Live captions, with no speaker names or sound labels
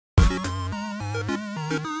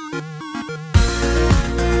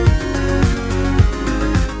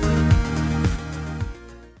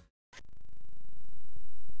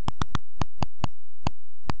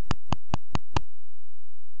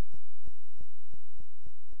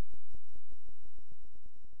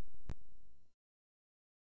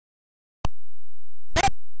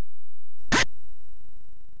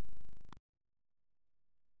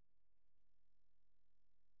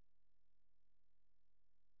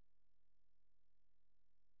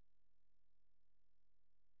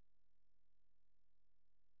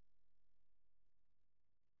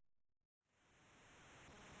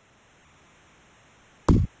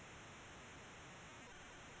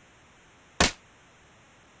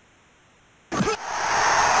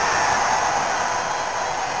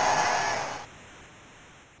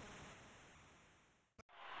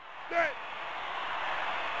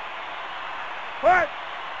What?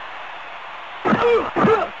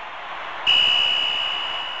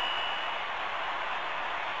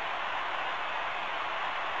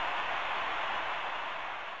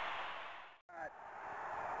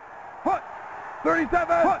 Put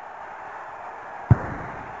 37. Put.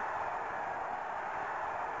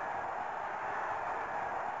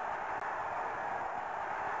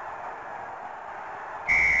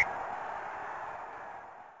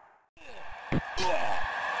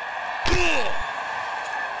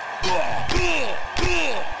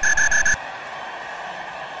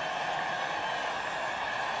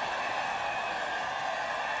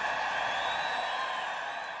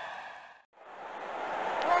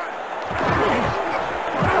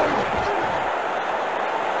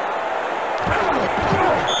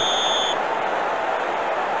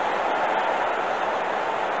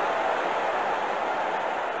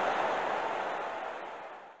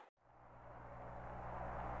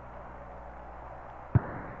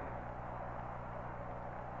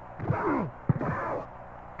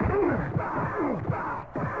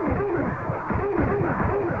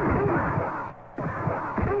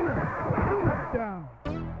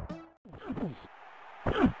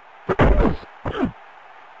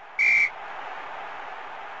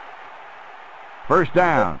 First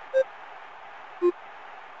down.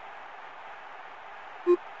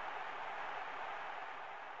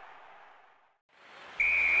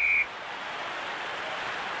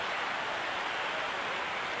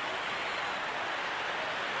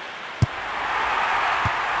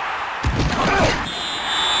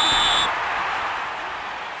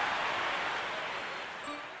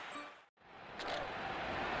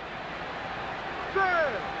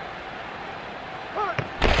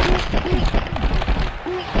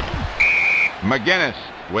 McGinnis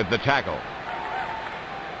with the tackle.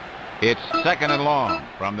 It's second and long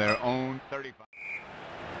from their own 35.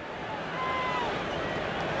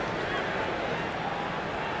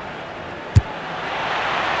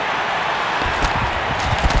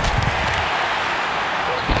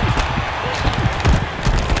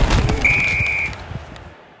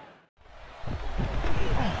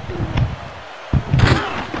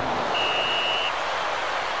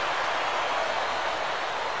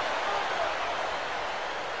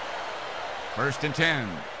 First and 10.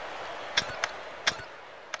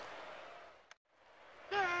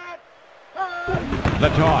 The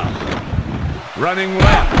toss. Running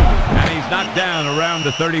left. And he's knocked down around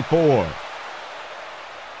the 34.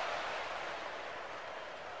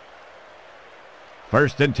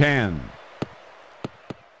 First and 10.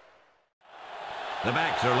 The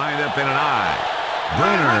backs are lined up in an I.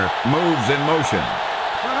 Bruner moves in motion.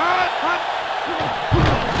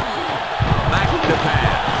 Back to pass.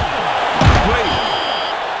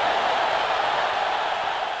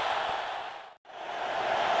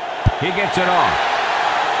 He gets it off.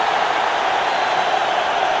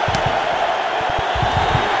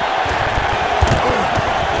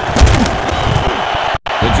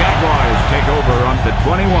 The Jaguars take over on the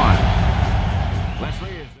 21.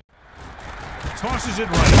 Leslie tosses it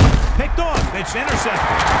right. Picked off. It's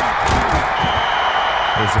intercepted.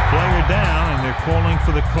 There's a player down, and they're calling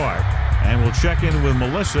for the cart. And we'll check in with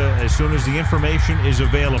Melissa as soon as the information is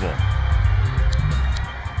available.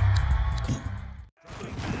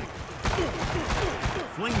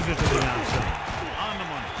 Flings it to the outside. On the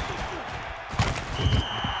money.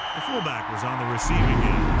 The fullback was on the receiving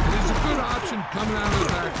end. He's a good option coming out of the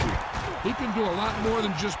backfield. He can do a lot more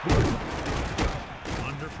than just play.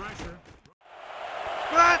 Under pressure.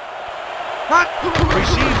 Cut.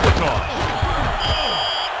 Receives the toss.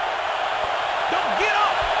 Don't get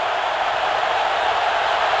up.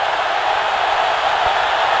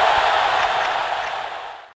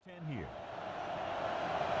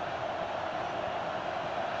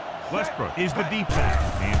 Westbrook is the deep back.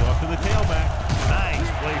 Hand off to the tailback. Nice.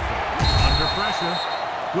 playful. Under pressure.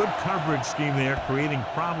 Good coverage scheme there, creating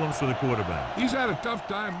problems for the quarterback. He's had a tough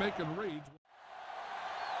time making reads.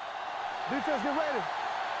 Defense, get ready.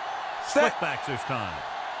 Set. Backs this time.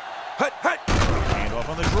 Hut, hut. Hand off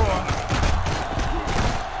on the draw.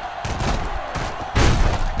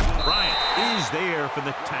 Bryant is there for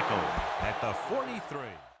the tackle at the 43.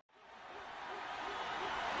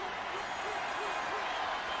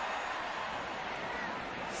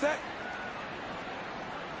 Set.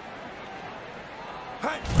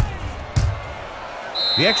 Hut.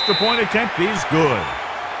 The extra point attempt is good.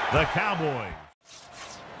 The Cowboys.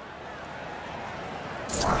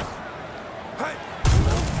 Hut.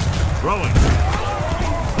 Throwing.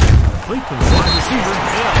 Complete to the wide receiver.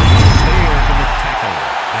 Hill is there for the tackle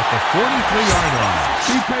at the 43-yard line.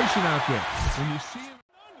 Be patient out there. When you see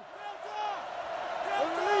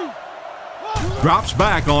him. Drops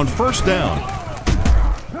back on first down.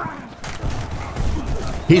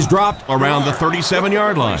 He's dropped around the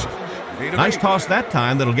 37-yard line. Nice toss that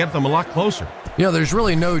time that'll get them a lot closer. You know, there's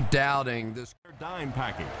really no doubting this. Dime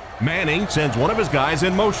packing. Manning sends one of his guys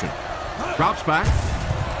in motion. Drops back.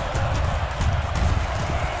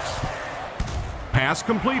 Pass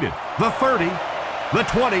completed. The 30, the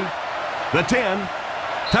 20, the 10.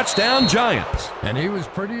 Touchdown Giants. And he was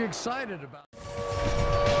pretty excited about it.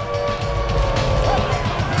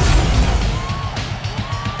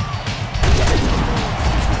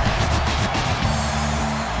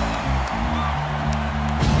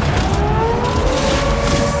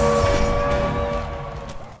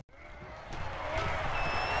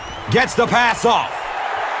 Gets the pass off.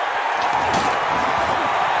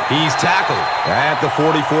 He's tackled at the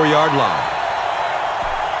 44-yard line.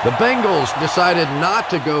 The Bengals decided not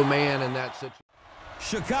to go man in that situation.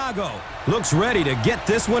 Chicago looks ready to get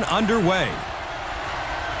this one underway.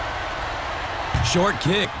 Short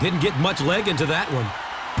kick. Didn't get much leg into that one.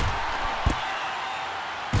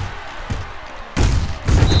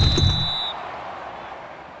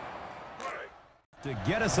 To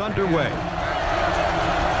get us underway.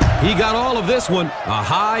 He got all of this one. A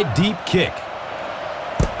high, deep kick.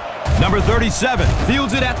 Number 37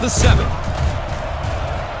 fields it at the 7.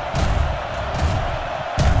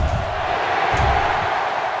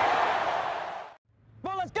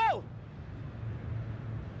 Well, let's go.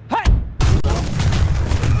 Hey!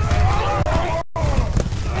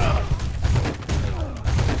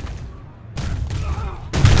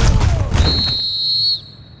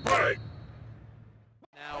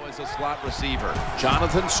 Now as a slot receiver,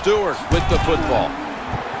 Jonathan Stewart with the football.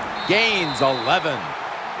 Gains 11.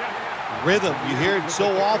 Rhythm, you hear it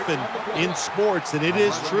so often in sports, and it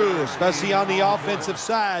is true, especially on the offensive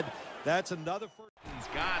side. That's another first. He's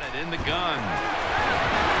got it in the gun.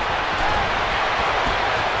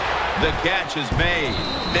 The catch is made.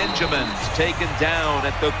 Benjamin's taken down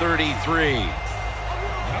at the 33.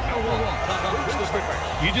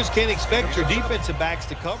 You just can't expect your defensive backs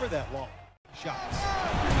to cover that long. Shots.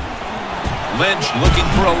 Lynch looking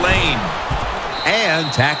for a lane.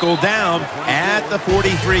 And tackled down at the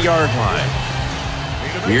 43-yard line.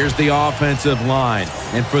 Here's the offensive line.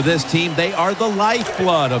 And for this team, they are the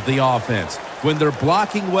lifeblood of the offense. When they're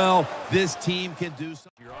blocking well, this team can do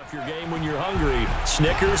something. You're off your game when you're hungry.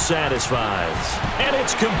 Snickers satisfies. And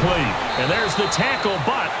it's complete. And there's the tackle,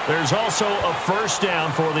 but there's also a first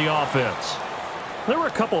down for the offense. There were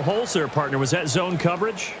a couple holes there, partner. Was that zone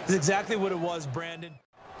coverage? That's exactly what it was, Brandon.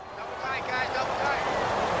 Double tight, guys, double tight.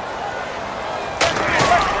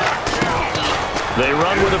 They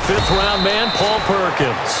run with a fifth-round man, Paul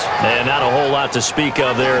Perkins. And not a whole lot to speak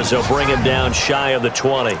of there as they'll bring him down shy of the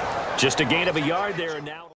 20. Just a gain of a yard there, and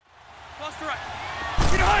now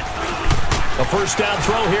a first down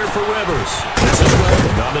throw here for Rivers. This is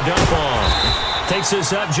Redmond on the dump off. Takes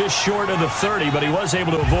this up just short of the 30, but he was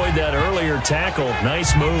able to avoid that earlier tackle.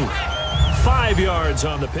 Nice move. 5 yards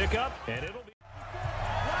on the pickup, and it'll be.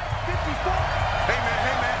 Hey,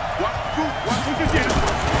 man. Watch what you get.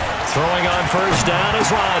 Throwing on first down is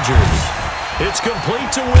Rodgers. It's complete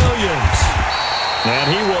to Williams. And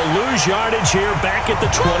he will lose yardage here back at the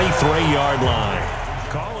 23-yard line.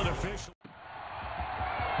 Call it official.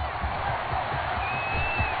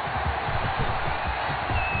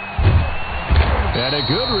 And a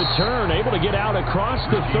good return, able to get out across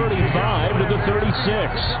the 35 to the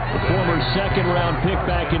 36. The former second-round pick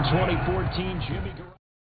back in 2014, Jimmy.